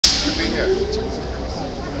be here.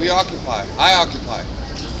 We occupy. I occupy.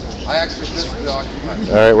 I actually physically occupy.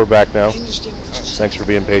 All right, we're back now. Thanks for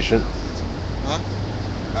being patient. Huh?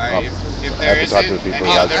 If there is talk to the people.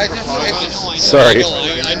 Sorry.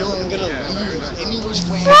 I know I'm gonna learn any which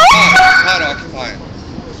way. Not occupying.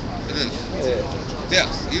 It is.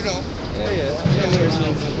 Yes, you know.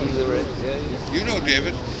 You know,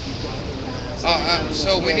 David.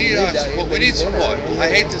 So we need support. I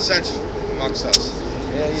hate dissension amongst us.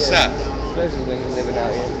 Sad. Especially when you're living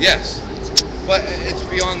out here. Yes, but it's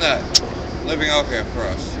beyond that. Living out here for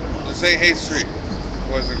us. This ain't Hate Street,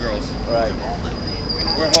 boys and girls. Right.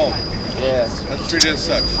 We're home. Yeah. Let's treat it as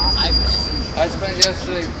such. I spent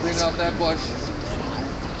yesterday cleaning out that bush.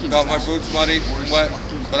 Got my boots muddy and wet,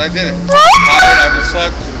 but I did it. Tired, I haven't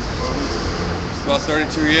slept. About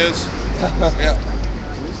 32 years. Yeah.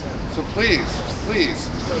 So please,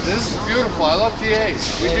 this is beautiful. I love TA.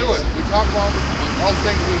 We do it. We talk about all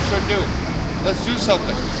things we should do. Let's do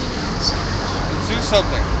something. Let's do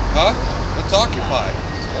something. Huh? Let's occupy.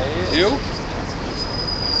 You?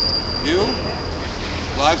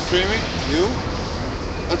 Live streaming? You?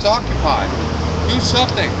 Let's occupy. Do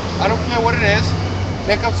something. I don't care what it is.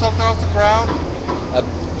 Pick up something off the ground. A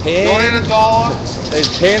pin. Donate $1.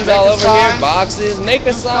 There's pins all over here. Boxes. Make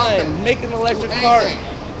a sign. Make an electric cart.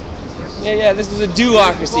 Yeah. This is a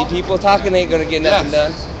do-ocracy. People talking ain't gonna get nothing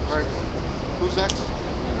done. Right. Who's next?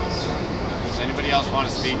 Does anybody else want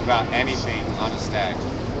to speak about anything on the stack?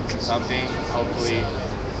 Something hopefully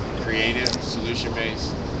creative,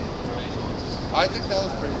 solution-based. I think that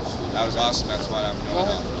was pretty. That was awesome. That's what I'm going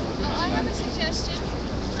on. I have a suggestion.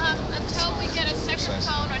 Until we get a second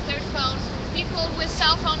phone or third phone, people with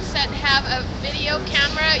cell phones that have a video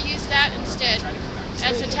camera use that instead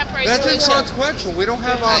as a temporary That's solution. inconsequential. We don't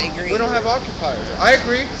have occupiers. I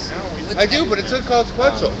agree. I do, but it's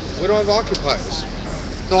inconsequential. We don't have occupiers.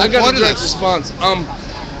 I got a direct response.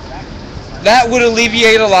 That would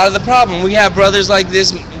alleviate a lot of the problem. We have brothers like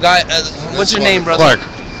this guy. What's your name, brother?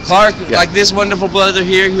 Clark, like this wonderful brother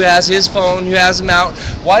here who has his phone, who has him out.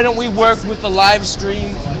 Why don't we work with the live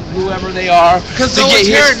stream, whoever they are, to get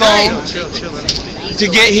his phone, to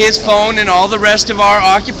get his phone and all the rest of our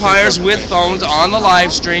occupiers with phones on the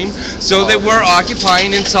live stream, so that we're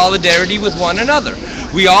occupying in solidarity with one another.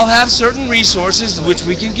 We all have certain resources which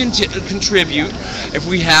we can contribute. If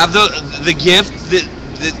we have the gift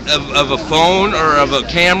of a phone or of a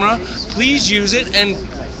camera, please use it.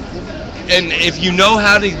 And if you know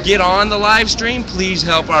how to get on the live stream, please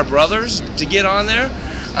help our brothers to get on there.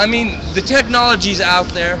 I mean, the technology's out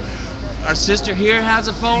there. Our sister here has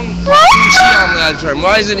a phone. Why isn't she on live stream?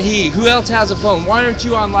 Why isn't he? Who else has a phone? Why aren't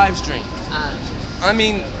you on live stream? I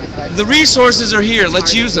mean, the resources are here.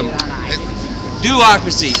 Let's use them.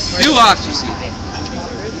 Do-ocracy. Do-ocracy.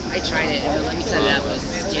 I tried it, and let me set it up.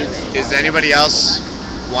 Does anybody else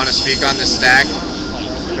want to speak on the stack?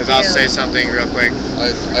 Because I'll say something real quick.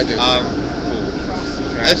 I do.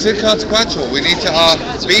 It's inconsequential. We need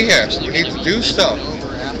to be here. We need to do stuff.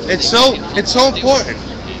 It's so important.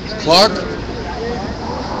 Clark,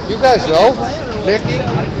 you guys know. Nikki,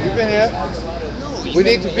 you've been here. We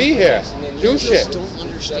need to be here. Do shit.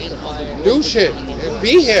 Do shit.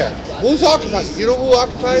 Be here. Who's occupied? You know who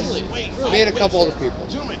occupies? Me and a couple other people.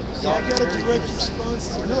 I got a direct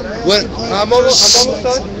response to What? I'm almost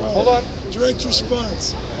done. Hold on. Direct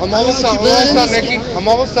response. I'm almost done, Nikki. I'm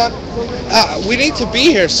almost done. We need to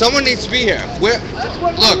be here. Someone needs to be here. Look,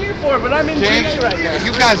 but I'm in James, right now.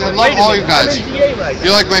 you guys, I love all you guys.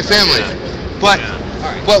 You're like my family.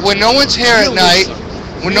 But when no one's here at night,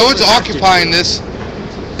 when no one's occupying this,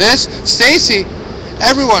 Stacy,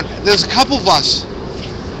 everyone, there's a couple of us.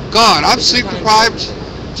 God, I'm sleep deprived,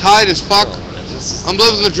 tired as fuck. I'm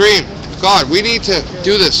living the dream. God, we need to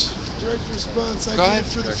do this. Direct response. I did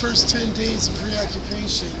for the first 10 days of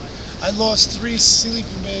preoccupation. I lost 3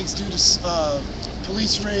 sleeping bags due to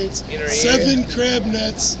police raids, 7 crab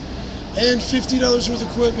nets, and $50 worth of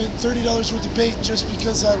equipment, $30 worth of bait just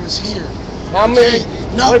because I was here. How many?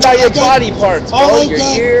 What about your body parts? All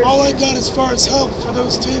I got as far as help for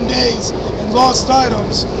those 10 days and lost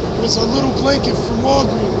items was a little blanket from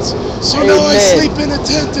Walgreens. So now I sleep in a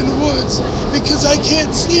tent in the woods because I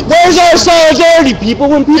can't sleep. Where's our solidarity, people?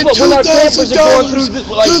 When our campers are going through this,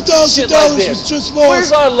 like, shit like this. was just lost.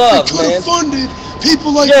 Where's our love, we could have funded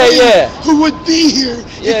people like me who would be here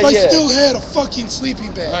if I still had a fucking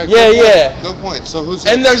sleeping bag. Good point. So who's?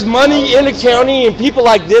 And there's money in the county, and people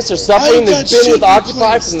like this are suffering. That's been with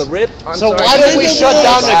Occupy from the RIP. So why don't we shut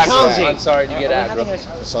down the county? I'm sorry to get aggro.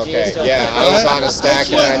 It's okay. Yeah, I was on a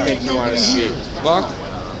stack, and I think you want to speak. Mark?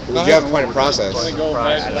 You have a point of process. Want to go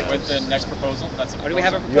ahead with the next proposal? That's Or do we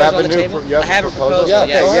have a proposal on the table? You have I have a proposal?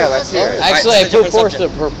 yes. Yeah, let's hear it. Actually, I put forth the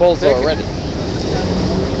proposal already.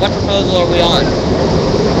 What proposal are we on?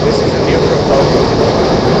 This is a new proposal.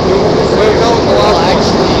 Well,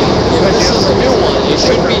 actually, this is a new one. It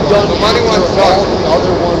should be done after all the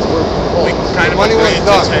other ones were proposed. Kind of money was agreed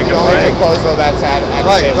done. to take the only proposal that's at the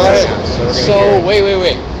Right, table go ahead. now. So we're gonna So, hear it.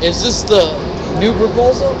 wait. Is this the new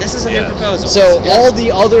proposal? This is a new proposal. So, all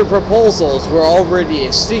the other proposals were already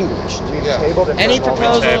extinguished. Tabled it for Any a moment.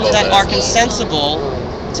 proposals that are consensual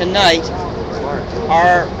tonight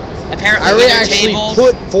are apparently I already either actually tabled.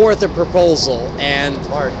 put forth a proposal, and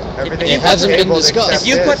Mark, everything it is hasn't been tabled discussed. except If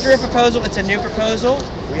you put this. through a proposal, it's a new proposal.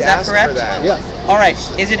 We Is that asked correct? for that. yeah. All right.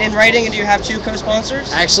 Is it in writing, and do you have two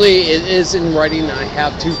co-sponsors? Actually, it is in writing. I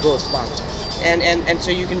have two co-sponsors. And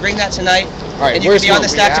so you can bring that tonight, right, and you can where's be on one? the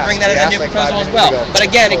staff to bring that as a new We asked proposal like as 5 well. minutes ago. But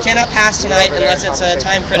again, it cannot pass tonight Over there, unless it's a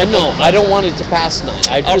time critical. No, I don't want it to pass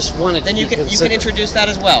tonight. I just want it Then to you be can considered. introduce that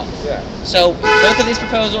as well. Yeah. So both of these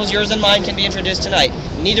proposals, yours and mine, can be introduced tonight.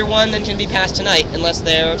 Neither one then can be passed tonight unless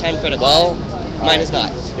they're time critical. Well, Mine is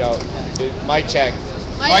not. Yo, mic check.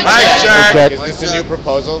 Mike check. Is this a new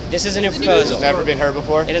proposal? This is a new It's proposal. never been heard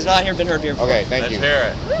before? It has not been heard before. Okay, thank you.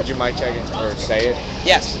 hear it. Could you mic check it or say it?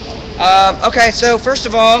 Yes. Okay, so first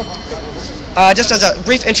of all, just as a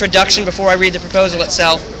brief introduction before I read the proposal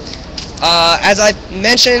itself, as I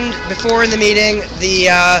mentioned before in the meeting, the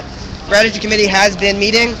Gratitude Committee has been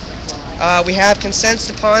meeting. We have consensus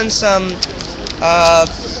upon some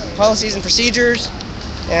policies and procedures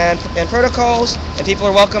and protocols, and people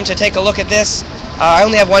are welcome to take a look at this. I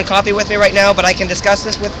only have one copy with me right now, but I can discuss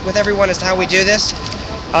this with everyone as to how we do this.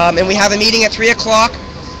 And we have a meeting at 3 o'clock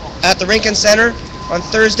at the Rincon Center on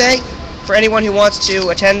Thursday for anyone who wants to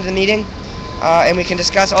attend the meeting, and we can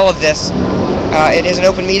discuss all of this. It is an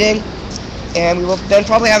open meeting, and we will then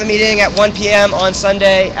probably have a meeting at 1 p.m. on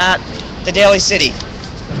Sunday at the Daly City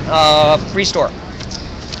Free Store.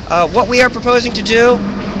 What we are proposing to do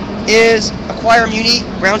is acquire Muni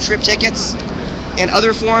round-trip tickets and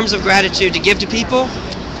other forms of gratitude to give to people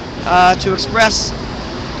to express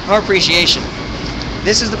our appreciation.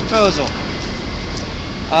 This is the proposal.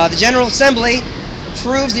 The General Assembly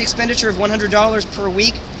approves the expenditure of $100 per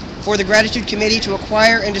week for the Gratitude Committee to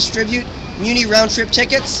acquire and distribute Muni round-trip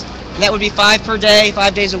tickets, and that would be 5 per day,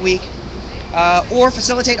 5 days a week, or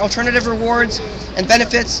facilitate alternative rewards and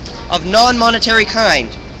benefits of non-monetary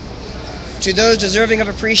kind to those deserving of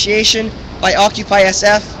appreciation by Occupy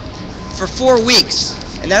SF for 4 weeks.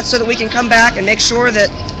 And that's so that we can come back and make sure that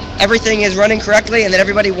everything is running correctly and that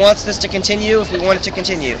everybody wants this to continue if we want it to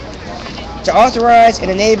continue. To authorize and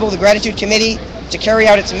enable the Gratitude Committee to carry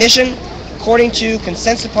out its mission according to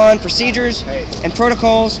consensus upon procedures and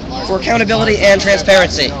protocols for accountability and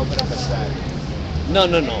transparency. no.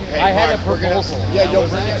 I had a proposal. Yeah, you'll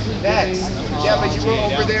bring it next. Yeah, but you were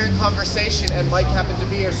over there in conversation and Mike happened to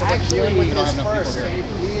be here, so we're dealing with this first. Can you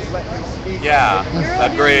please let him speak? Yeah,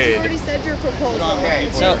 agreed. You already said your proposal. Okay.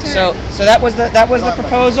 So that was the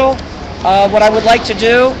proposal. What I would like to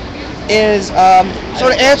do is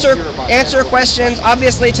sort of answer questions.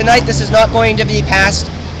 Obviously tonight this is not going to be passed.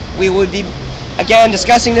 We would be again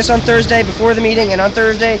discussing this on Thursday before the meeting, and on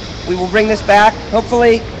Thursday we will bring this back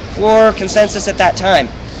hopefully for consensus at that time.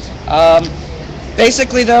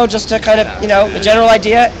 Basically though, just to kind of, the general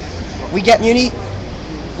idea, we get Muni,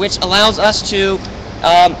 which allows us to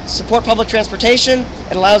support public transportation.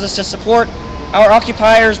 It allows us to support our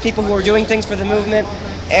occupiers, people who are doing things for the movement,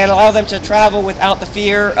 and allow them to travel without the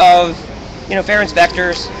fear of, fare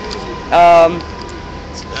inspectors.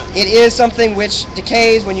 It is something which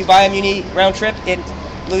decays when you buy a Muni round trip. It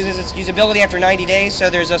loses its usability after 90 days, so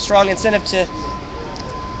there's a strong incentive to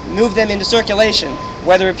move them into circulation,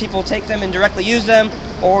 whether people take them and directly use them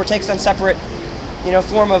or take some separate,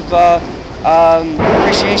 form of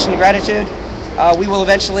appreciation and gratitude. We will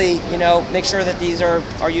eventually, make sure that these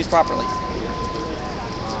are used properly.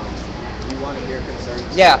 You want to hear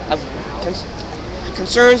concerns? Yeah,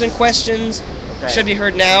 concerns and questions should be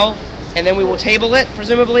heard now, and then we will table it,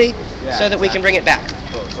 presumably, so that we can bring it back.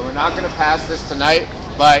 Cool. So we're not going to pass this tonight,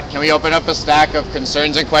 but can we open up a stack of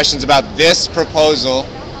concerns and questions about this proposal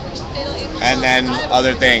and then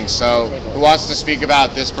other things? So who wants to speak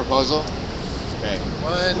about this proposal? Okay. You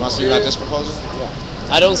want to speak about this proposal?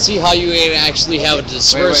 I don't see how you actually have a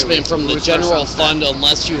disbursement from the general fund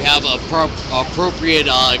unless you have appropriate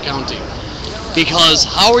accounting. Because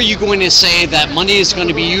how are you going to say that money is going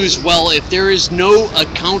to be used well if there is no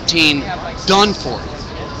accounting done for it?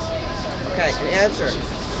 Okay, an answer.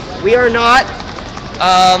 We are not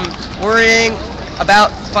worrying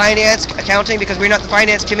about finance accounting because we're not the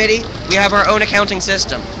finance committee. We have our own accounting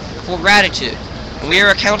system. for gratitude. And we are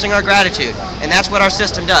accounting our gratitude, and that's what our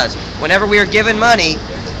system does. Whenever we are given money,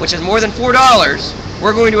 which is more than $4,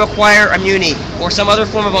 we're going to acquire a muni or some other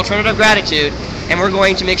form of alternative gratitude, and we're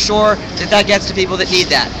going to make sure that that gets to people that need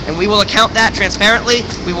that. And we will account that transparently.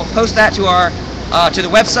 We will post that to our to the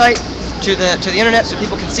website, to the internet, so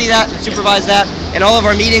people can see that and supervise that. And all of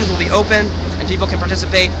our meetings will be open, and people can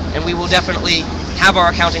participate. And we will definitely have our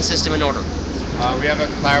accounting system in order. We have a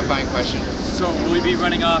clarifying question. So will we be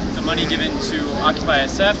running off the money given to Occupy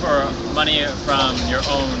SF or money from your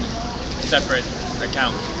own separate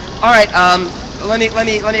account? All right. Let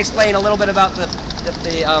me explain a little bit about the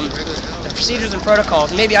procedures and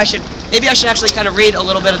protocols. And maybe I should actually kind of read a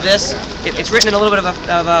little bit of this. It's written in a little bit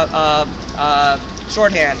of a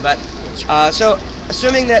shorthand. But so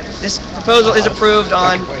assuming that this proposal is approved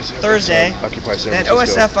on Thursday, then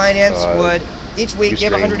OSF Finance would each week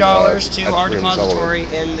give $100 to our depository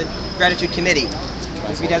in the Gratitude Committee,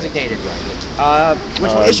 which we designated,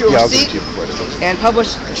 which will issue a receipt and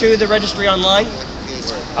publish to the registry online.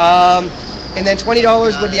 And then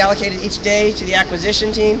 $20 would be allocated each day to the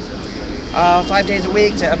acquisition team, 5 days a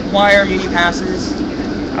week to acquire muni passes,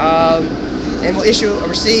 and we'll issue a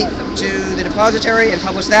receipt to the depository and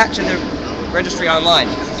publish that to the registry online.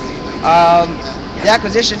 The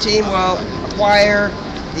acquisition team will acquire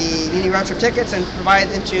the muni round trip tickets and provide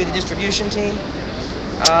them to the distribution team.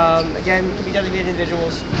 Again, can be designated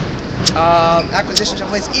individuals. Acquisition shall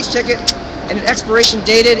place each ticket in an expiration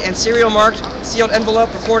dated and serial marked sealed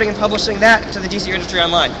envelope, recording and publishing that to the DC Registry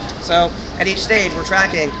Online. So at each stage we're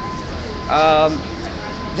tracking.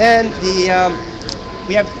 Then we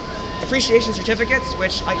have appreciation certificates,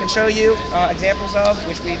 which I can show you examples of,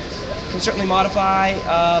 which we can certainly modify,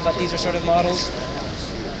 but these are sort of models.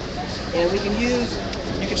 And we can use,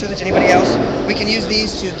 you can show that to anybody else, we can use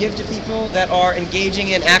these to give to people that are engaging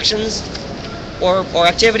in actions or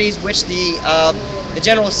activities which the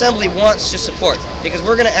General Assembly wants to support, because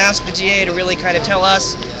we're going to ask the GA to really kind of tell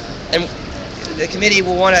us, and the committee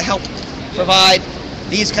will want to help provide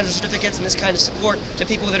these kinds of certificates and this kind of support to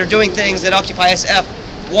people that are doing things that Occupy SF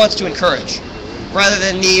wants to encourage, rather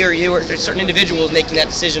than me or you or certain individuals making that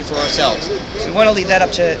decision for ourselves. So we want to leave that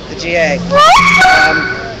up to the GA.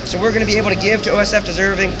 So we're going to be able to give to OSF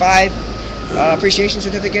deserving 5 appreciation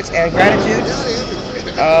certificates and gratitude.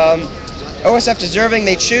 OSF deserving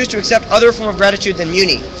may choose to accept other form of gratitude than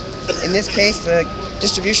muni. In this case, the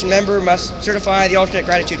distribution member must certify the alternate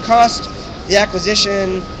gratitude cost. The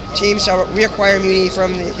acquisition team shall reacquire muni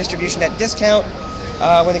from the distribution at discount.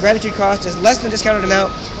 When the gratitude cost is less than the discounted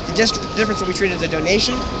amount, the difference will be treated as a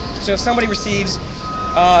donation. So if somebody receives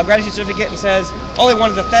a gratitude certificate and says, "All I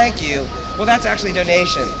wanted to thank you," well, that's actually a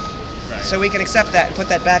donation. Right. So we can accept that and put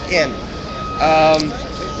that back in.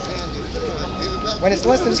 When it's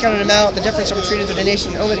less than the discounted amount, the difference will be treated as a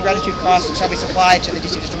donation. Only the gratitude cost shall be supplied to the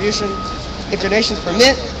DC distribution. If donations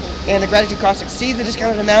permit and the gratitude cost exceeds the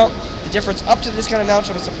discounted amount, the difference up to the discounted amount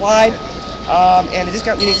shall be supplied. And the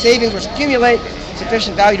discount muni savings, which accumulate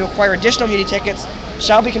sufficient value to acquire additional muni tickets,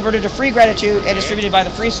 shall be converted to free gratitude and distributed by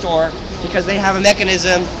the free store, because they have a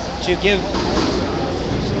mechanism to give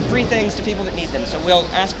free things to people that need them. So we'll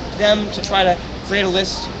ask them to try to create a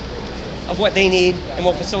list of what they need, and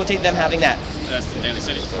we'll facilitate them having that. That's in Daly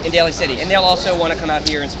City? In Daly City. And they'll also want to come out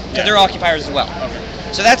here, because they're occupiers as well. Okay.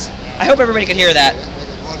 So that's, I hope everybody can hear that.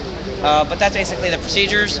 But that's basically the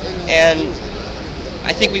procedures, and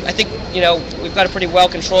I think you know, we've got a pretty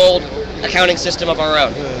well-controlled accounting system of our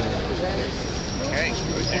own. Okay.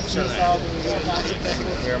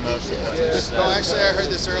 No, actually, I heard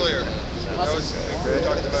this earlier. I was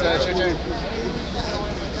talking about it.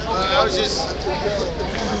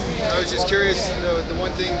 I was just curious. The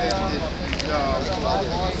one thing that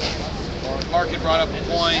Mark had brought up a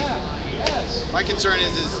point. My concern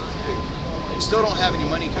is we still don't have any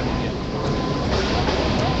money coming in.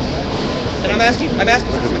 And I'm asking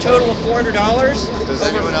for a total of $400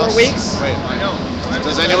 over 4 weeks. Wait, I know.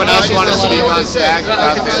 Does anyone else want to speak on STAG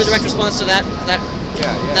about Is there a this? direct response to that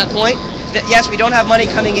point? That, yes, we don't have money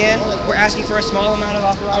coming in. We're asking for a small amount of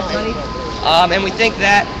authorized money, and we think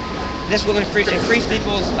that this will increase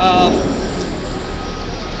people's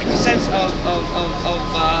sense of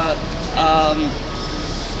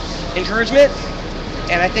encouragement.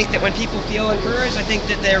 And I think that when people feel encouraged, I think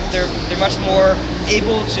that they're much more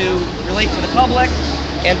able to relate to the public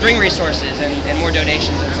and bring resources and more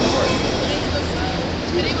donations and so forth.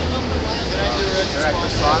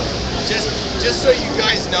 Just so you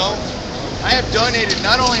guys know, I have donated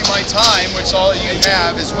not only my time, which all you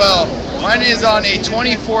have as well. Mine is on a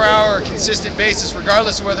 24-hour consistent basis,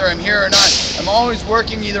 regardless of whether I'm here or not. I'm always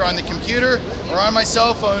working either on the computer or on my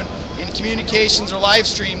cell phone in communications or live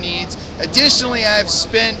stream needs. Additionally, I've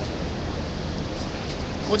spent,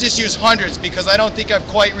 we'll just use hundreds because I don't think I've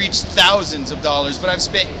quite reached thousands of dollars, but I've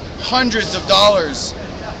spent hundreds of dollars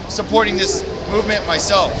supporting this movement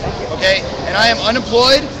myself, okay? And I am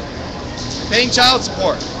unemployed, paying child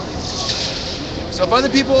support. So if other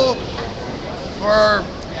people who are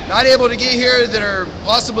not able to get here that are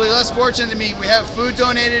possibly less fortunate than me, we have food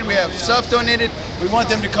donated, we have stuff donated, we want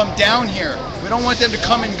them to come down here. We don't want them to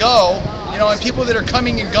come and go, you know, and people that are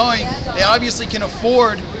coming and going, they obviously can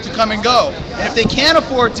afford to come and go. And if they can't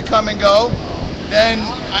afford to come and go, then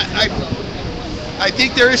I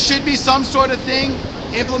think there should be some sort of thing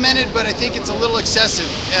implemented, but I think it's a little excessive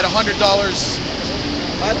at $100.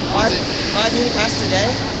 Five mini passes a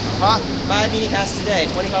day? Huh? 5 mini passes a day,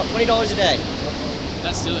 $20 a day.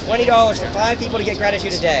 Let's do it. $20 for 5 people to get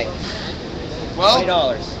gratitude a day. Well,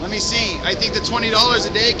 $20. let me see. I think the $20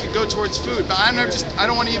 a day could go towards food, but I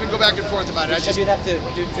don't want to even go back and forth about it. I just do that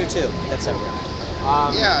food too. That's separate.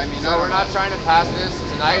 Yeah, I mean, so we're not trying to pass this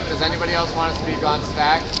tonight. Does anybody else want to speak on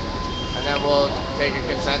stack? And then we'll take a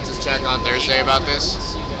consensus check on Thursday about this.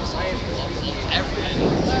 You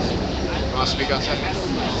want to speak on stack?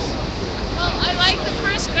 Well, I like the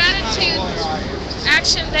first gratitude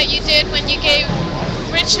action that you did when you gave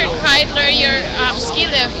Richard Kreidler your ski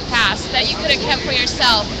lift pass that you could have kept for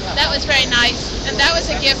yourself. That was very nice, and that was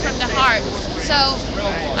a gift from the heart. So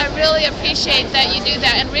I really appreciate that you do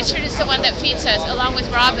that, and Richard is the one that feeds us along with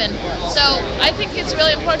Robin. So I think it's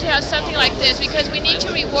really important to have something like this because we need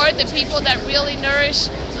to reward the people that really nourish,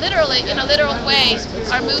 literally, in a literal way,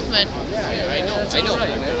 our movement. I know,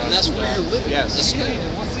 and that's where you're living. Yes. This way.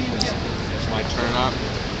 My turn up.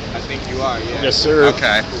 I think you are, yeah. Yes, sir.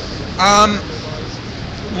 Okay.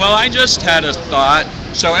 Well, I just had a thought.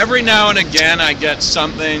 So every now and again I get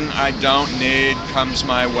something I don't need comes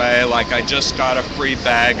my way, like I just got a free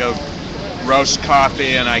bag of roast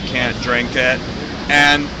coffee and I can't drink it.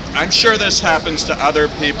 And I'm sure this happens to other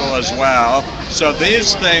people as well. So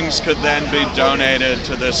these things could then be donated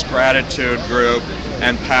to this gratitude group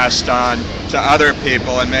and passed on to other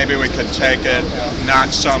people, and maybe we could take it not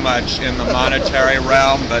so much in the monetary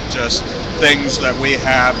realm, but just things that we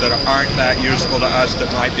have that aren't that useful to us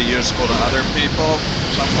that might be useful to other people,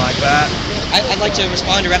 something like that. I'd like to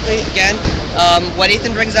respond directly again. What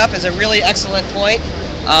Ethan brings up is a really excellent point.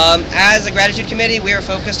 As a gratitude committee, we are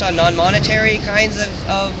focused on non-monetary kinds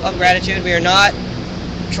of gratitude. We are not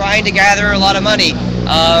trying to gather a lot of money.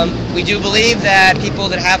 We do believe that people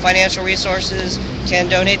that have financial resources can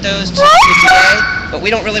donate those to the GA, but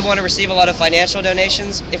we don't really want to receive a lot of financial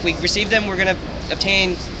donations. If we receive them, we're going to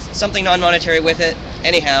obtain something non-monetary with it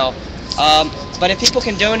anyhow. But if people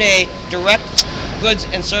can donate direct goods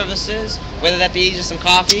and services, whether that be just some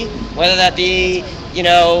coffee, whether that be, you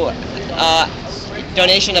know,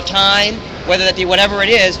 donation of time, whether that be whatever it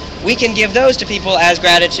is, we can give those to people as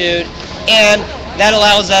gratitude, and that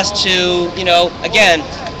allows us to, you know, again,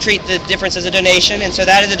 treat the difference as a donation, and so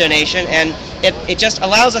that is a donation, and it just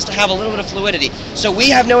allows us to have a little bit of fluidity. So we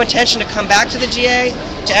have no intention to come back to the GA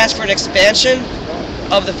to ask for an expansion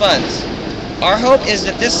of the funds. Our hope is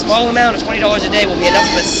that this small amount of $20 a day will be enough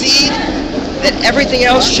of a seed, that everything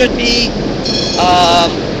else should be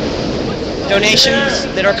donations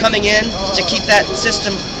that are coming in to keep that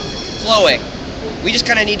system flowing. We just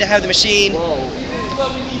kind of need to have the machine,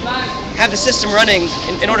 have the system running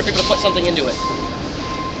in order for people to put something into it.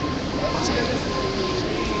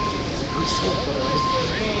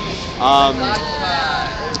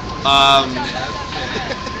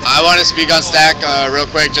 I want to speak on stack real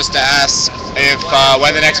quick just to ask if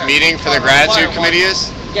when the next meeting for the gratitude committee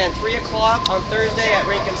is. Again, 3 o'clock on Thursday at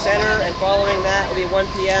Rankin Center, and following that will be 1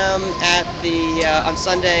 p.m. at the on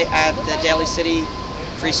Sunday at the Daly City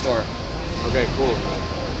Free Store. Okay, cool.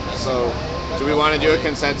 So, do we want to do a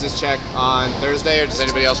consensus check on Thursday, or does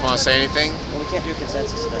anybody else want to say anything? Well, we can't do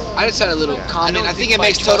consensus now. I just had a little comment. I think it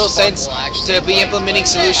makes total sense to be implementing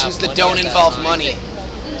solutions that don't involve money.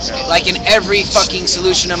 Like in every fucking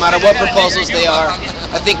solution, no matter what proposals they are,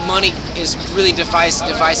 I think money is really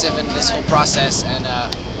divisive in this whole process, and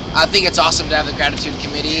I think it's awesome to have the gratitude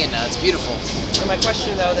committee, and it's beautiful. So my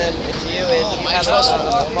question, though, then, to you is, do you have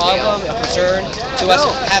a problem, a concern to us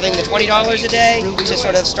having the $20 a day to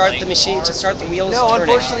sort of start the machine, to start the wheels No, turning?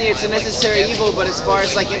 unfortunately, it's a necessary evil, but as far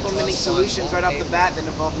as like implementing solutions right off the bat that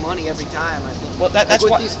involve money every time, I think. Well, that's like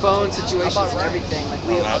with what these phone situations and everything. Like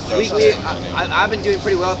I've been doing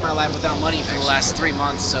pretty well with my life without money for the last 3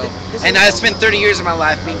 months. So, and I spent 30 years of my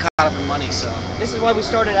life being caught up in money. So this is why we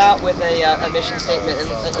started out with a mission statement, and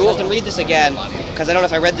I can read this again because I don't know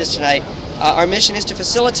if I read this tonight. Our mission is to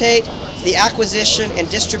facilitate the acquisition and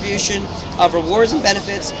distribution of rewards and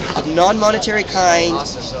benefits of non-monetary kind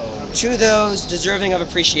to those deserving of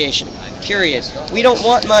appreciation. Period. We don't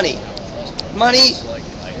want money. Money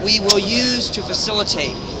we will use to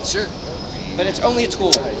facilitate. Sure. But it's only a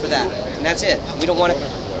tool for that, and that's it. We don't want to.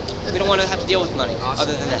 We don't want to have to deal with money. Awesome.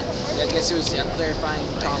 Other than that. I guess it was a clarifying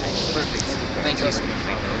comment. Perfect. Thank you.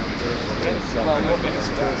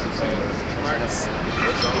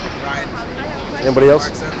 Anybody else?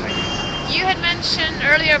 You had mentioned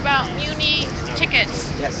earlier about Muni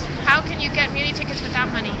tickets. Yes. How can you get Muni tickets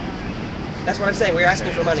without money? That's what I'm saying. We're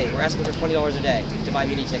asking for money. We're asking for $20 a day to buy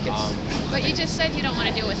Muni tickets. But you just said you don't want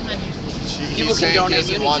to do it with money. People can donate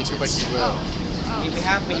Muni tickets. But he will.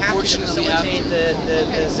 We have to facilitate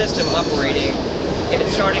the system operating in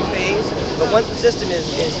its starting phase. But once the system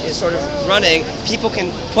is sort of running, people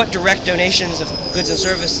can put direct donations of goods and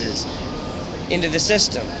services into the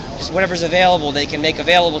system. Just whatever's available, they can make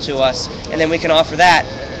available to us, and then we can offer that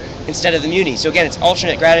instead of the Muni. So again, it's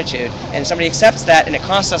alternate gratitude, and if somebody accepts that and it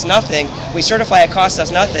costs us nothing, we certify it costs us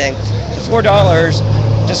nothing, the $4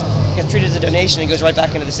 just gets treated as a donation and goes right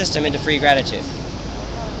back into the system into free gratitude.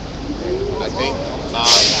 I think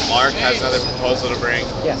Mark has another proposal to bring.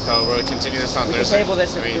 Yes. So we'll continue this on We can Thursday. table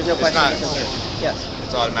this if there's no it's question. not- Yes.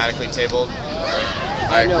 It's automatically tabled. I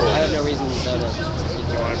have no reason to know. You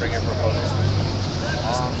want to bring your proposal?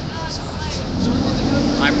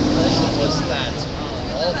 My proposal was that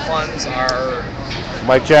all funds are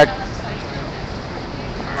Mic check.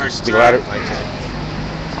 Speak louder.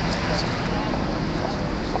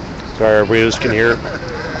 Sorry, everybody else can hear.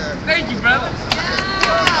 Thank you, brother.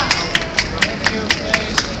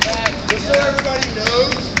 Just so everybody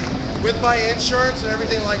knows, with my insurance and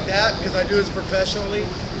everything like that, because I do this professionally,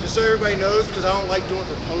 just so everybody knows, because I don't like doing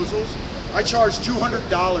proposals, I charge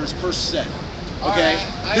 $200 per set. Okay?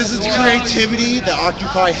 This is the creativity that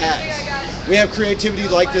Occupy has. We have creativity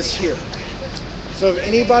like this here. So if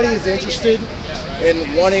anybody is interested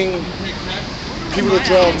in wanting people to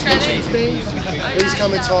draw attention to things, please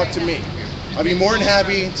come and talk to me. I'd be more than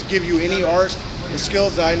happy to give you any art or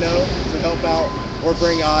skills that I know to help out or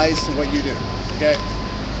bring eyes to what you do. Okay?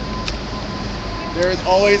 There is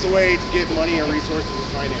always a way to get money and resources and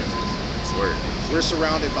finances. We're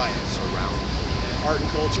surrounded by it. Art and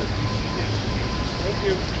culture. Thank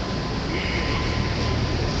you.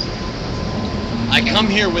 I come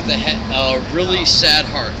here with a really sad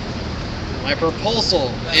heart. My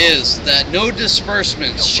proposal is that no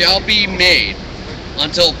disbursements shall be made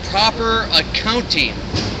until proper accounting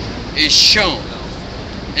is shown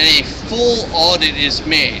and a full audit is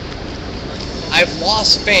made. I've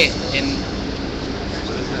lost faith in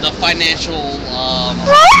the financial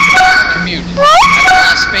community. I've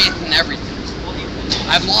lost faith in everything.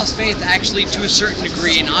 I've lost faith actually to a certain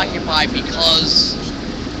degree in Occupy because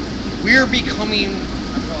we're becoming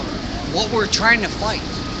what we're trying to fight.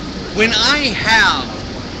 When I have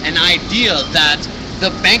an idea that the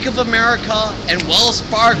Bank of America and Wells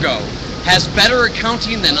Fargo has better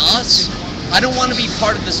accounting than us, I don't want to be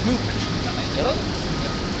part of this movement.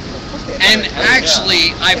 And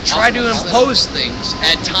actually, I've tried to impose things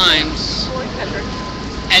at times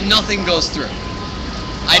and nothing goes through.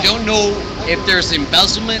 I don't know if there's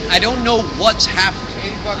embezzlement. I don't know what's happening.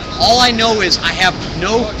 All I know is I have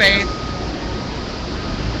no faith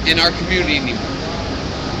in our community anymore.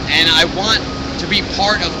 And I want to be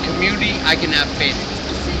part of community I can have faith in.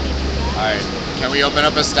 Alright, can we open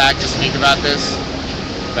up a stack to speak about this?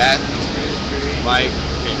 Beth? Mike?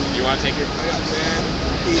 Do you want to take your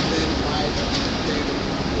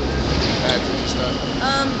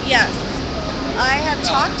Yes. I have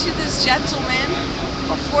talked to this gentleman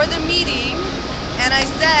before the meeting, and I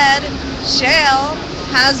said, Shale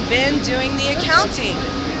has been doing the accounting.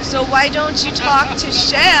 So why don't you talk to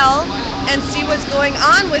Shale and see what's going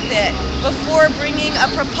on with it before bringing a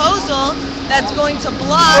proposal that's going to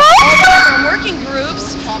block all the different working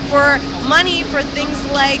groups for money for things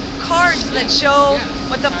like cards that show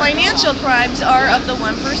what the financial crimes are of the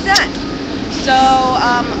 1%. So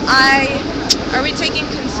are we taking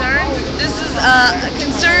concern? This is a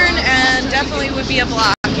concern and definitely would be a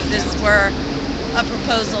block if this were a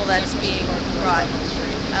proposal that's being brought.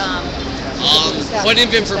 Point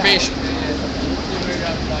of information.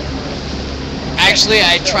 Actually,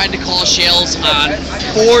 I tried to call Shales on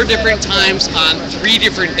 4 different times on 3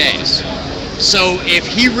 different days. So if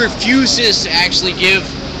he refuses to actually give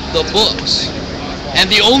the books, and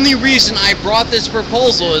the only reason I brought this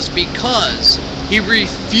proposal is because he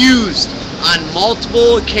refused on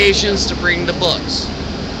multiple occasions to bring the books.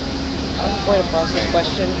 Point of process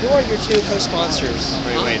question. Who are your two co-sponsors?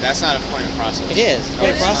 Wait, that's not a point of process. It is.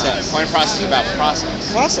 Point of process. Point of process is about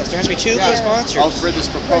process. Process. There has to be two co-sponsors. Oh, for this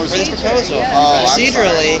proposal. For this proposal. Oh,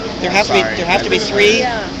 Procedurally, there have to be three. There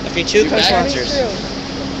have to be two co-sponsors.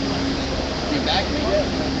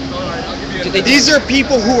 These are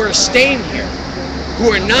people who are staying here, who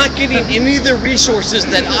are not getting any of the resources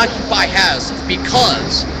that Occupy has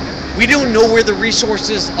because we don't know where the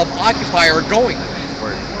resources of Occupy are going.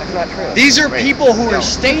 That's not true. These are people who are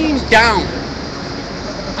staying down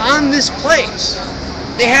on this place.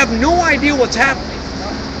 They have no idea what's happening.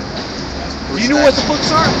 Do you know what the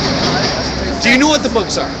books are? Do you know what the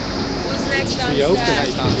books are? Who's next on Be open. staff?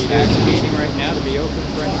 Meeting right now to be open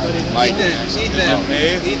for anybody. Mike.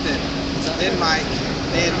 Ethan. Then Mike.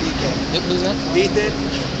 Then DK. Who's that? Ethan.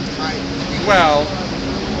 Mike. Well,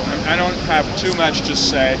 I don't have too much to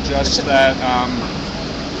say, just that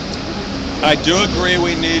I do agree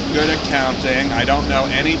we need good accounting. I don't know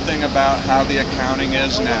anything about how the accounting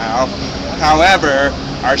is now. However,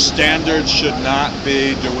 our standards should not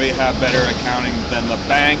be, do we have better accounting than the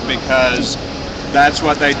bank, because that's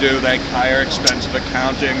what they do. They hire expensive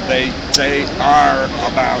accounting. They are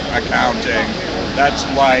about accounting. That's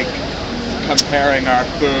like comparing our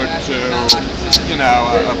food to, you know,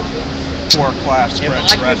 a poor-class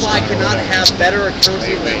French If restaurant. Occupy could not have better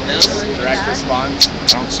accounting than them, Direct response. I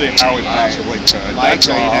don't see how we possibly could. Mike, That's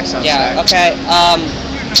are you all. next on Yeah, stack?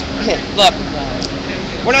 okay. Look,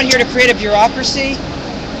 we're not here to create a bureaucracy.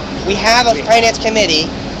 We have a finance committee.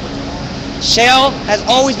 Shale has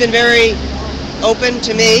always been very open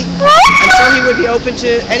to me. I'm sure he would be open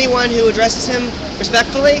to anyone who addresses him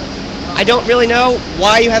respectfully. I don't really know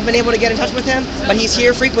why you haven't been able to get in touch with him, but he's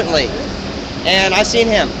here frequently. And I've seen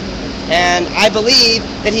him. And I believe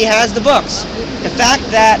that he has the books. The fact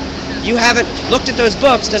that you haven't looked at those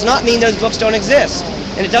books does not mean those books don't exist.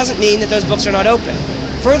 And it doesn't mean that those books are not open.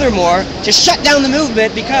 Furthermore, to shut down the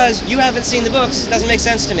movement because you haven't seen the books doesn't make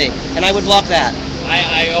sense to me. And I would block that.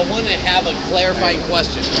 I want to have a clarifying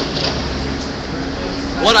question.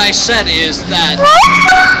 What I said is that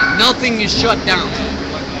nothing is shut down.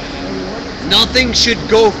 Nothing should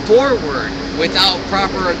go forward without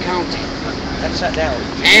proper accounting. That's shut down.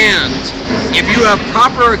 And if you have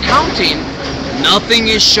proper accounting, nothing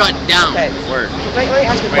is shut down. Okay. Let me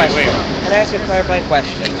ask you a question. Can I ask you a clarifying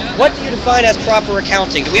question? What do you define as proper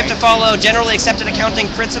accounting? Do we have to follow generally accepted accounting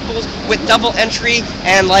principles with double entry?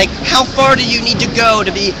 And like, how far do you need to go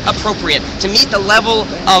to be appropriate? To meet the level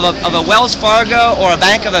of a Wells Fargo or a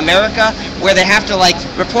Bank of America where they have to like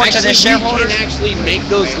report to their shareholders? We can actually make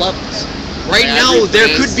those levels. Right now,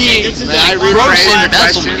 there could be May I rephrase the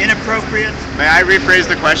question? Inappropriate. May I rephrase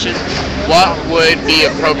the question? What would be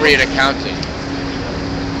appropriate accounting?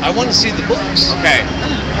 I want to see the books. Okay.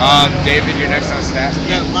 David, you're next on staff.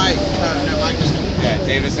 No, Mike. No, Mike is. Yeah,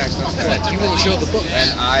 David's next on staff. You want to show the books.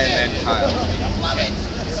 And I, and then Kyle.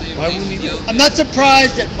 Why would we do? I'm not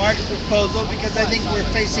surprised at Mark's proposal because I think we're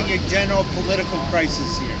facing a general political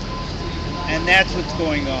crisis here. And that's what's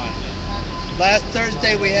going on. Last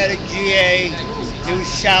Thursday we had a GA. It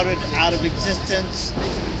was shouted out of existence.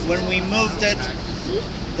 When we moved it,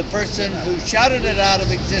 the person who shouted it out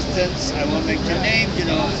of existence, I won't mention names, you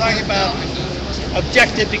know what I'm talking about,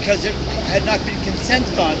 objected because it had not been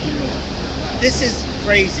consented on to move. This is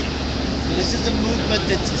crazy. This is a movement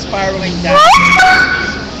that's spiraling down.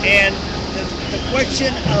 And the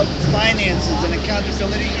question of finances and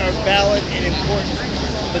accountability are valid and important,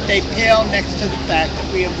 but they pale next to the fact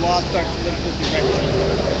that we have lost our political direction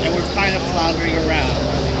and we're kind of floundering around.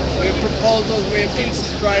 We have proposals, we have people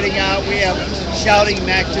striding out, we have shouting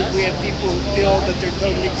matches, we have people who feel that they're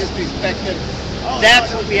totally disrespected.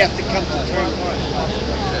 That's what we have to come to terms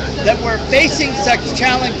with. That we're facing such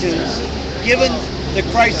challenges, given the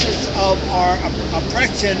crisis of our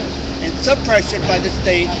oppression and suppression by the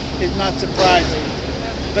state, is not surprising.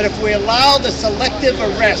 But if we allow the selective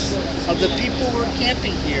arrest of the people who are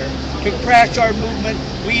camping here to crash our movement,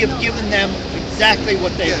 we have given them exactly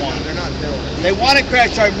what they want. They want to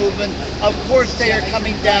crash our movement. Of course they are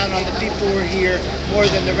coming down on the people who are here more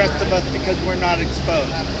than the rest of us because we're not exposed.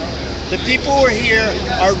 The people who are here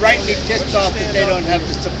are rightly pissed off that they don't have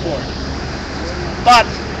the support. But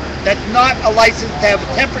that's not a license to have a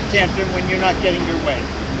temper tantrum when you're not getting your way.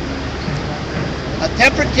 A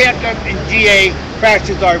temper tantrum in GA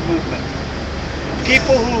crashes our movement.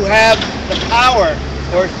 People who have the power,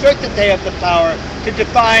 or assert that they have the power, to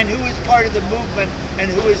define who is part of the movement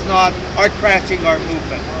and who is not, are crashing our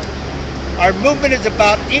movement. Our movement is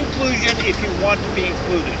about inclusion if you want to be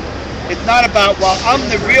included. It's not about, well, I'm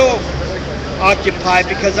the real Occupy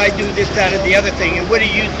because I do this, that, and the other thing, and what do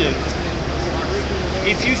you do?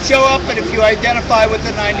 If you show up and if you identify with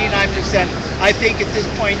the 99%, I think at this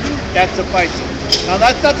point that suffices. Now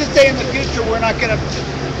that's not to say in the future we're not going to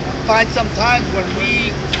find some times when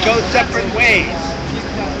we go separate ways.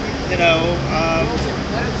 You know,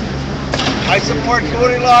 I support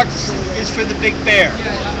Goldilocks is for the big bear,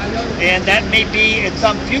 and that may be at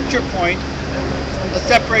some future point a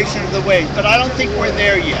separation of the ways, but I don't think we're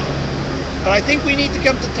there yet. But I think we need to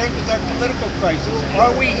come to terms with our political crisis.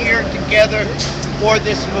 Are we here together for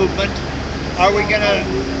this movement? Are we going to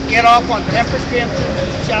get off on temper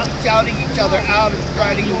tantrums, shouting each other out and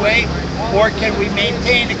striding away? Or can we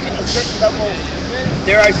maintain a certain level,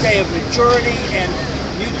 dare I say, of maturity and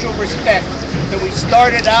mutual respect that we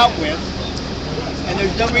started out with? And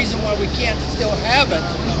there's no reason why we can't still have it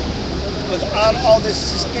without all this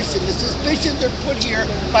suspicion. The suspicions are put here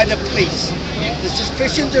by the police. The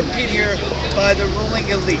suspicions are put here by the ruling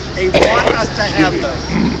elite. They want us to have those.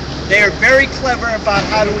 They are very clever about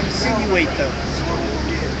how to insinuate those.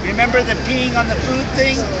 Remember the peeing on the food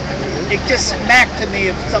thing? It just smacked to me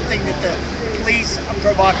of something that the police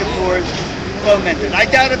provocateurs fomented. I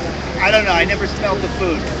doubt it. I don't know. I never smelled the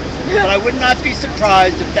food. But I would not be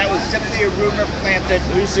surprised if that was simply a rumor planted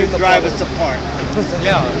to drive us apart.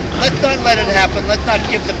 Yeah. Let's not let it happen. Let's not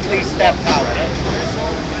give the police that power.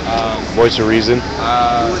 Voice of reason.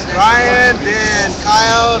 Ryan, then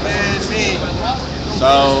Kyle, then me.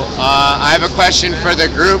 So I have a question for the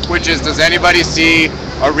group, which is, does anybody see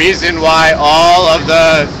a reason why all of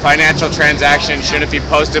the financial transactions shouldn't be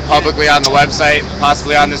posted publicly on the website,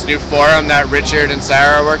 possibly on this new forum that Richard and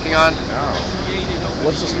Sarah are working on?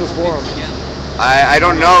 What's this new forum? I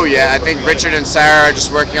don't know yet. I think Richard and Sarah are just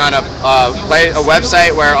working on a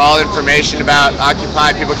website where all information about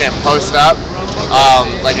Occupy people can post up.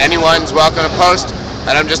 Like anyone's welcome to post.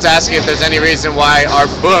 And I'm just asking if there's any reason why our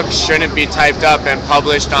books shouldn't be typed up and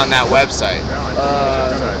published on that website.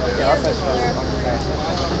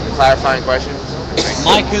 Clarifying question?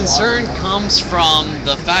 My concern comes from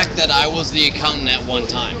the fact that I was the accountant at one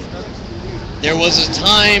time. There was a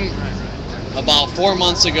time about 4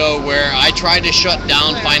 months ago where I tried to shut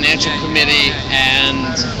down financial committee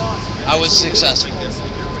and I was successful.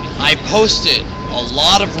 I posted a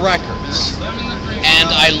lot of records and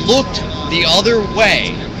I looked the other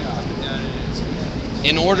way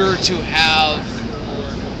in order to have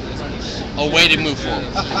a way to move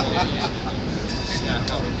forward.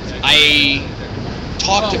 I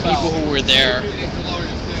talked to people who were there.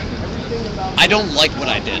 I don't like what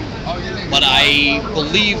I did, but I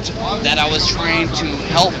believed that I was trying to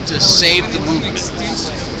help to save the movement,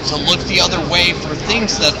 to look the other way for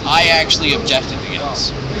things that I actually objected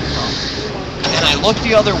against. And I looked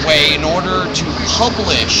the other way in order to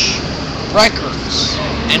publish records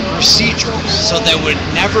and procedures so that would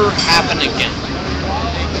never happen again.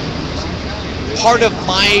 Part of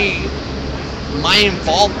my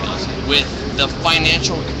involvement with the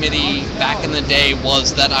financial committee back in the day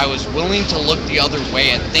was that I was willing to look the other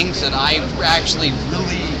way at things that I actually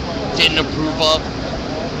really didn't approve of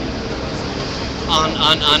on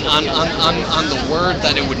the word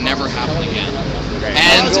that it would never happen again.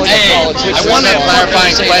 And I want to clarify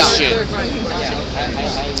a question.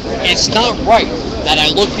 It's not right that I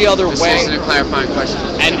look the other way. This isn't a clarifying question.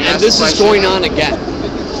 And this is going on again.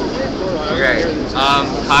 Okay.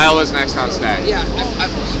 Kyle is next on stage. Yeah,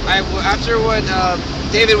 after what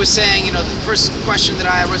David was saying, you know, the first question that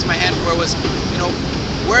I raised my hand for was, you know,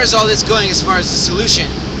 where is all this going as far as the solution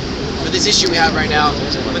for this issue we have right now?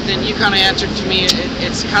 But then you kind of answered to me,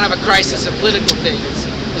 it's kind of a crisis, a political thing.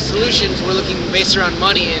 The solutions, we're looking based around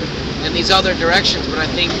money and these other directions, but I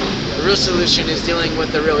think the real solution is dealing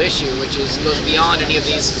with the real issue, which goes beyond any of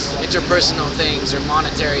these interpersonal things or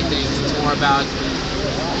monetary things. It's more about,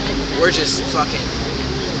 we're just fucking,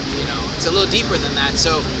 you know, it's a little deeper than that.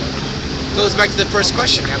 So it goes back to the first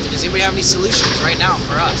question. I mean, does anybody have any solutions right now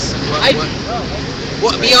for us?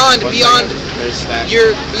 What beyond you,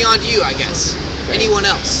 I guess. Okay. Anyone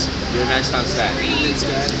else? You're next on stage.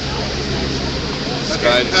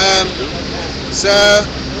 Okay. So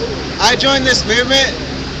I joined this movement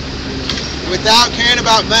without caring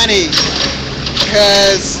about money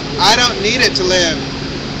because I don't need it to live.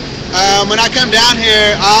 When I come down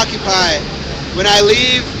here, I occupy. When I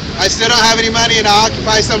leave, I still don't have any money and I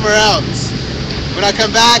occupy somewhere else. When I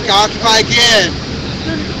come back, I occupy again.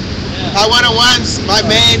 I 101's my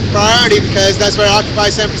main priority because that's where Occupy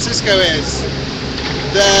San Francisco is.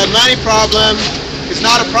 The money problem is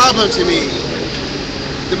not a problem to me.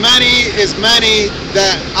 The money is money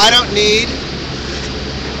that I don't need.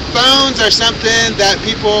 Phones are something that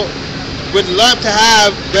people would love to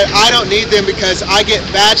have, but I don't need them because I get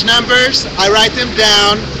badge numbers, I write them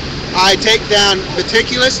down, I take down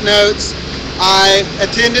meticulous notes. I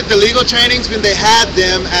attended the legal trainings when they had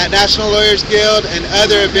them at National Lawyers Guild and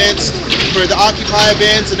other events for the Occupy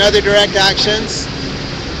events and other direct actions.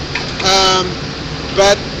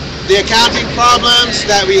 But the accounting problems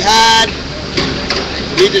that we had,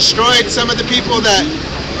 we destroyed some of the people that,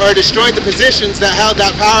 or destroyed the positions that held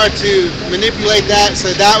that power to manipulate that,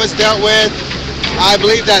 so that was dealt with. I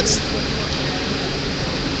believe that's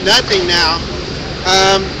nothing now.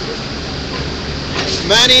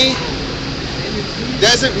 Money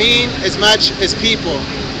doesn't mean as much as people.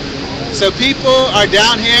 So people are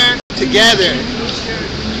down here together,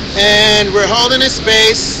 and we're holding a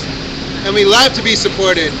space, and we love to be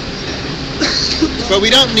supported. But we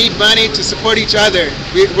don't need money to support each other.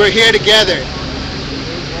 We're here together.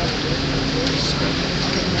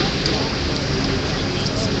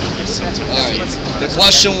 The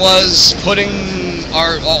question was putting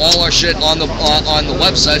all our shit on the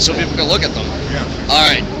website so people can look at them. All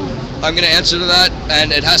right, I'm going to answer to that,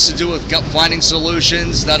 and it has to do with finding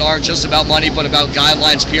solutions that aren't just about money but about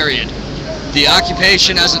guidelines. Period. The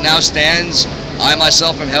occupation, as it now stands, I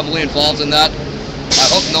myself am heavily involved in that. I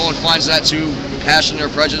hope no one finds that too passionate or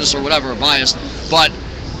prejudiced or whatever, or biased. But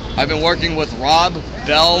I've been working with Rob,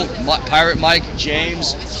 Bell, Pirate Mike,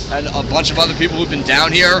 James, and a bunch of other people who've been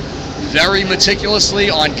down here very meticulously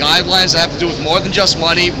on guidelines that have to do with more than just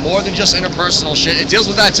money, more than just interpersonal shit. It deals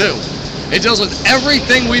with that too. It deals with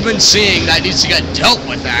everything we've been seeing that needs to get dealt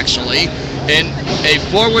with, actually, in a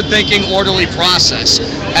forward-thinking, orderly process.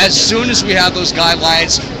 As soon as we have those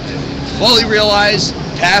guidelines fully realized,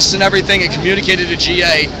 passed and everything, and communicated to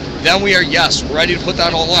GA, then we are, yes, ready to put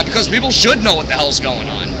that all on, because people should know what the hell's going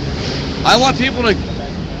on. I want people to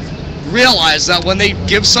realize that when they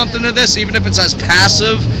give something to this, even if it's as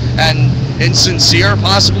passive and insincere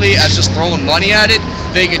possibly as just throwing money at it,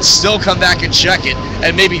 they can still come back and check it,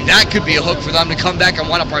 and maybe that could be a hook for them to come back and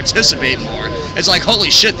want to participate more. It's like,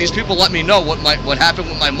 holy shit, these people let me know what happened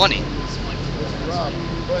with my money.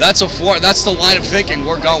 That's the line of thinking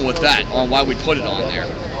we're going with that on why we put it on there.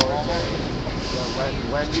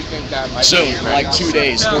 When do you think that might Soon, be? like 2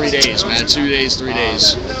 days, 3 days, man. 2 days, 3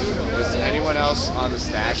 days. Was anyone else on the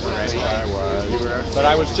stack already? I was. But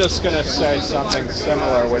I was just going to say something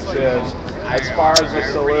similar, which is, as far as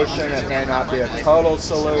a solution, it may not be a total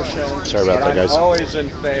solution. Sorry about that, guys. I'm always in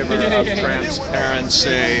favor of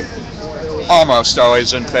transparency. Almost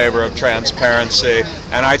always in favor of transparency.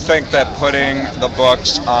 And I think that putting the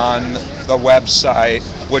books on the website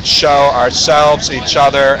would show ourselves, each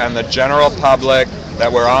other, and the general public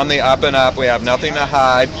that we're on the up and up. We have nothing to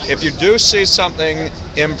hide. If you do see something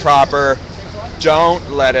improper, don't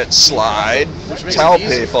let it slide. Tell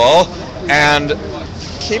people, and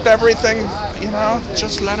keep everything,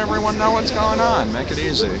 just let everyone know what's going on. Make it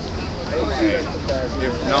easy.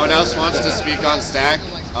 If no one else wants to speak on stack,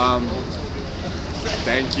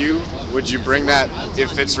 thank you. Would you bring that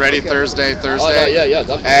if it's ready Thursday? Oh, yeah,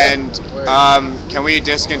 definitely. And can we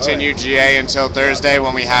discontinue GA until Thursday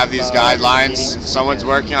when we have these guidelines? Someone's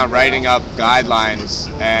working on writing up guidelines,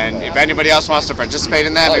 and if anybody else wants to participate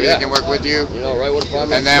in that, maybe they can work with you.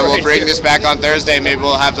 And then we'll bring this back on Thursday. Maybe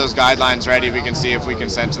we'll have those guidelines ready. We can see if we can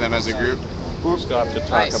send to them as a group. We still have to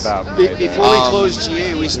talk about Before we close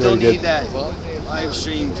GA, we still need that live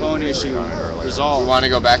stream phone issue resolved. You want to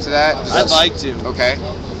go back to that? I'd like to. Okay.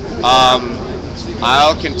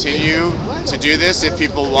 I'll continue to do this if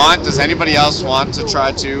people want. Does anybody else want to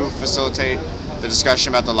try to facilitate the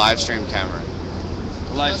discussion about the live stream camera?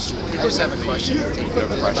 I just have a question.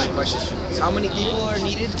 How many people are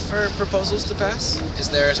needed for proposals to pass? Is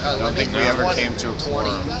there I don't think we ever came to a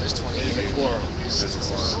quorum. There's 20. There's a quorum.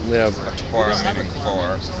 We have a quorum meeting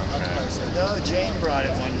 4. No, Jane brought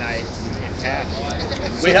it one night.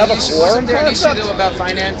 We have a quorum? There an issue though about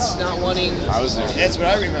finance not wanting. I was there. That's what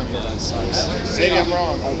I remember. Maybe I'm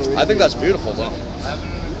wrong. I think that's beautiful, though.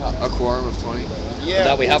 A quorum of 20? Yeah.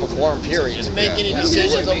 That we have a quorum, period. Just make any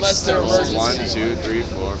decisions unless they're emergency. 1, 2, 3,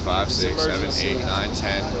 4, 5, 6, 7, 8, 9,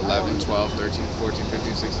 10, 11, 12, 13, 14,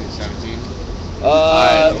 15, 16, 17.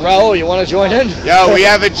 Raul, you want to join in? Yo, we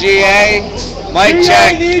have a GA. Mic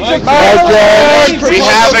check. We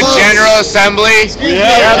have a General Assembly. We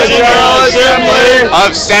have a General Assembly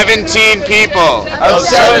of 17 people. Of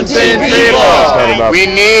 17 people. We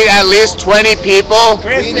need at least 20 people.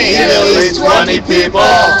 We need at least 20 people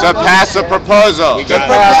to pass a proposal.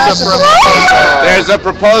 There's a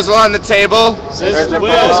proposal on the table. There's a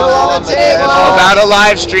proposal on the table about a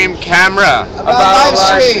live stream camera. About a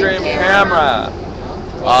live stream camera.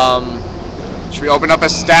 Should we open up a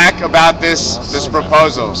stack about this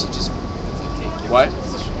proposal? What?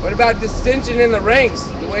 What about dissension in the ranks?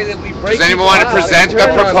 way that we break. Does anyone want to present the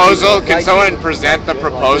proposal? Can someone present the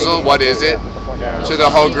proposal? What is it to the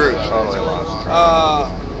whole group?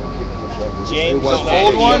 James, the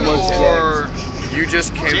old one, or you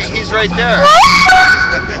just came? He's right there.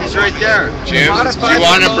 He's right there. Jim, do you want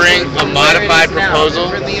to bring a modified proposal?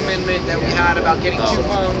 For the amendment that we had about getting 2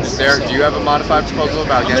 phones. Derek, do you have a modified proposal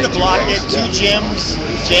about getting 2 phones? I'm gonna block it. 2 Jims,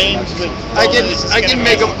 James with. I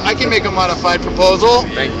can make a modified proposal.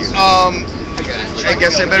 Thank you. I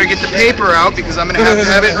guess I better get the paper out because I'm gonna have to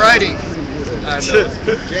have it in writing.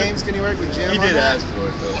 James, can you work with Jim? He did ask for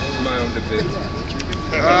it though. It's my own debate.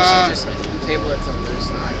 Just table it till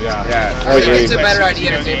Thursday. Yeah. I agree. It's a better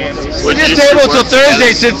idea to table it till Thursday. We'll just table it till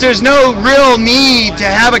Thursday since there's no real need to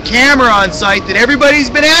have a camera on site that everybody's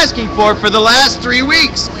been asking for the last 3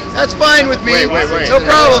 weeks. That's fine with me. Wait. No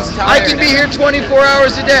problem. I can be here 24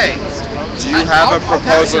 hours a day. Do you have a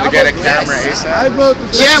proposal to get a camera ASAP?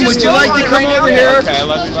 Jim, would you like to come over here? Okay,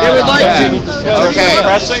 They would like to. Okay.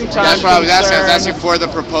 Pressing time. That's what I was asking. I was asking for the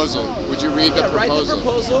proposal. Would you read the Write the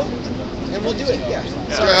proposal? proposal, and we'll do it. Yeah.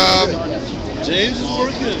 James is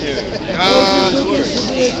working here.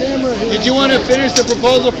 Did you want to finish the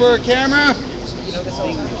proposal for a camera?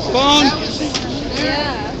 Phone?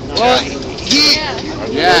 Yeah. Well, he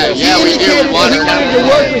we do. indicated that he wanted to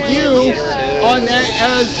work with you on that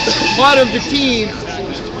as part of the team.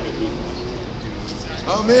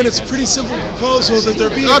 Oh man, it's a pretty simple proposal that there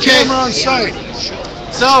be a camera on site.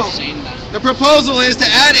 So, the proposal is to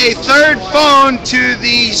add a 3rd phone to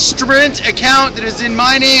the Sprint account that is in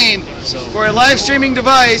my name for a live streaming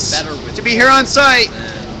device to be here on site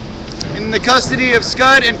in the custody of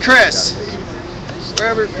Scud and Chris.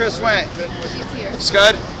 Wherever Chris went.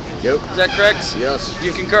 Scud? Yep. Is that correct? Yes.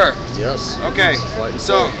 You concur? Yes. Okay.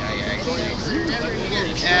 So,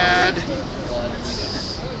 add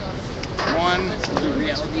 1.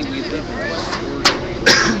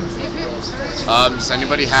 Does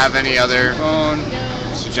anybody have any other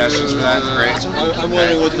suggestions for that? Great. I'm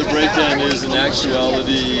wondering what the breakdown is in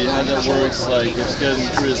actuality, how that works, like if Scott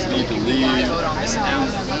and Chris need to leave.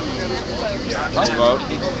 Vote?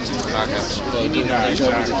 Okay. So,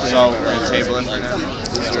 we're going to table it for now?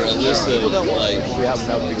 Is there a list of, like,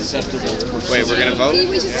 acceptable... Wait, we're going to vote?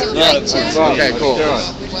 We just do mic check. Okay, cool.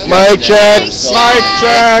 Mic check. Mic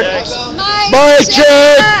check. Mic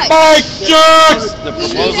check. Mic check. The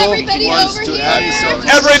Everybody over here.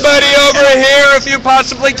 Everybody over here, if you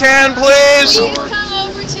possibly can, please. Come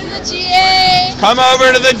over to the GA. Come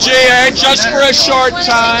over to the GA just for a short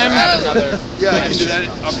time. Yeah, I can do that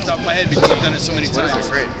off the top of my head because I've done it so many times.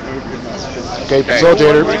 Great. Okay,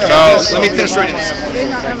 facilitator. So, Let me finish writing this.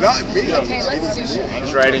 Okay, let's do it.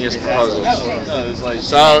 he's writing his proposal.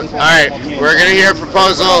 So, alright, we're going to hear a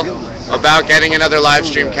proposal about getting another live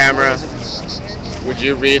stream camera. Would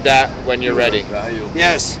you read that when you're ready?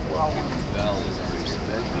 Yes.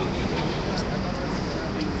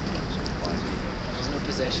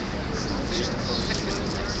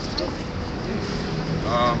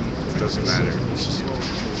 Doesn't matter.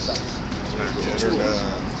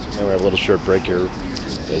 We have a little short break here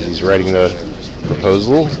as he's writing the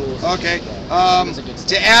proposal. Okay.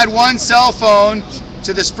 To add 1 cell phone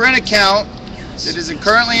to the Sprint account that is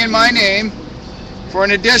currently in my name for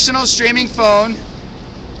an additional streaming phone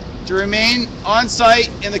to remain on site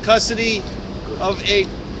in the custody of a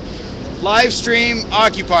live stream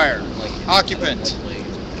occupant.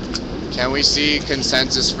 Can we see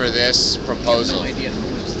consensus for this proposal?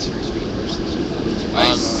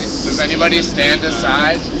 Does anybody stand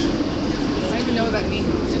aside? I don't even know what that means.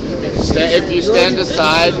 If you stand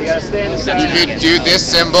aside, you could do this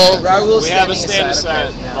symbol. We have a stand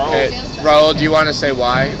aside. Okay. Raul, do you want to say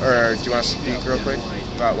why, or do you want to speak real quick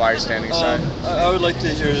about why you're standing aside? I would like to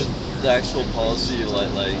hear the actual policy,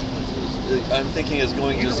 like I'm thinking it's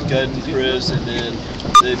going to Scud and Chris, and then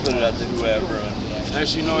they put it out to whoever. And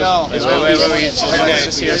As you know, No. Wait.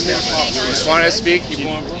 Just want to speak?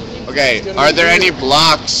 Okay, are there any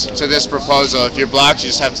blocks to this proposal? If you're blocked, you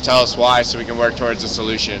just have to tell us why so we can work towards a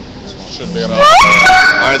solution.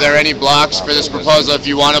 Are there any blocks for this proposal? If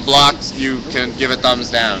you want to block, you can give a thumbs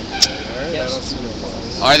down.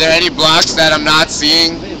 Are there any blocks that I'm not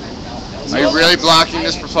seeing? Are you really blocking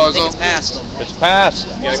this proposal? It's passed. It's passed.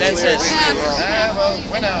 Consensus.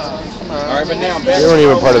 Alright, but now, They weren't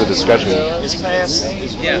even part of the discussion. it's passed.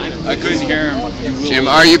 Yeah. I couldn't hear him. Jim,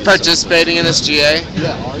 are you participating in this GA?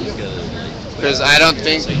 Because I don't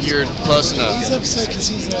think you're close enough. He's upset because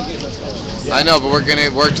he's not getting a phone. I know, but we're going to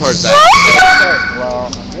work towards that.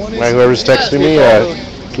 Whoever's texting me,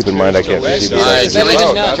 can keep in mind I can't proceed with Alright,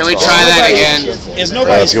 that. can we try that again? If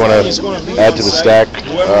you want to add to the stack,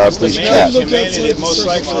 please chat. No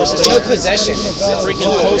possession.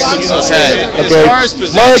 Okay. Okay.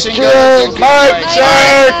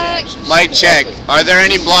 Mic check. Are there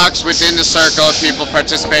any blocks within the circle of people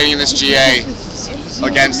participating in this GA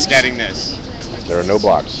against getting this? There are no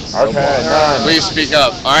blocks. Please speak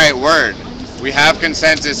up. All right, word. We have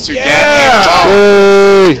consensus to get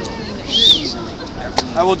Yay!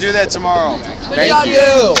 I will do that tomorrow. Thank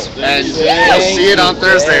you. And you'll see it on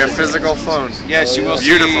Thursday, a physical phone. Yes, you will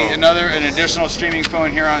see an additional streaming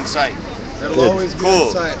phone here on site. Cool.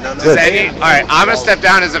 All right, I'm gonna step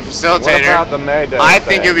down as a facilitator. I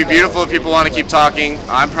think it would be beautiful if people want to keep talking.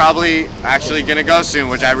 I'm probably actually gonna go soon,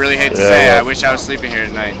 which I really hate to say. I wish I was sleeping here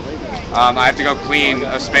tonight. I have to go clean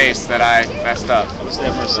a space that I messed up.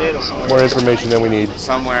 More information than we need.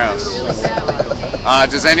 Somewhere else.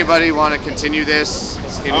 Does anybody want to continue this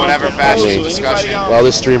in whatever fashion discussion? Well,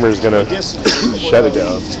 this streamer is going to shut it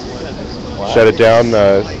down. Shut it down.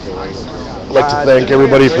 I'd like to thank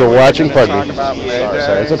everybody for watching. Pardon me.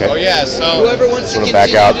 Sorry, it's okay. Oh yeah, so whoever wants to I'm continue gonna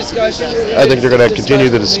back out. the discussion. I think they're going to continue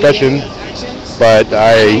the discussion, but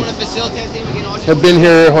I have been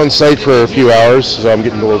here on site for a few hours, so I'm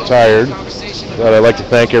getting a little tired. But I'd like to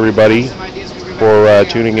thank everybody for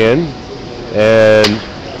tuning in. And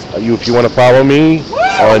if you want to follow me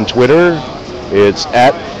on Twitter, it's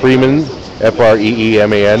at Freeman,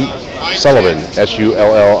 Freeman, Sullivan,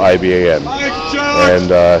 Sullivan. And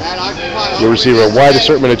you'll receive a wide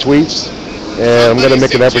assortment of tweets. And I'm going to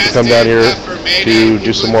make an effort to come down here to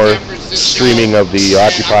do some more streaming of the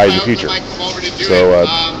Occupy in the future. So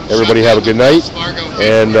everybody have a good night.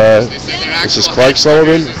 And this is Clark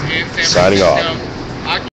Sullivan signing off.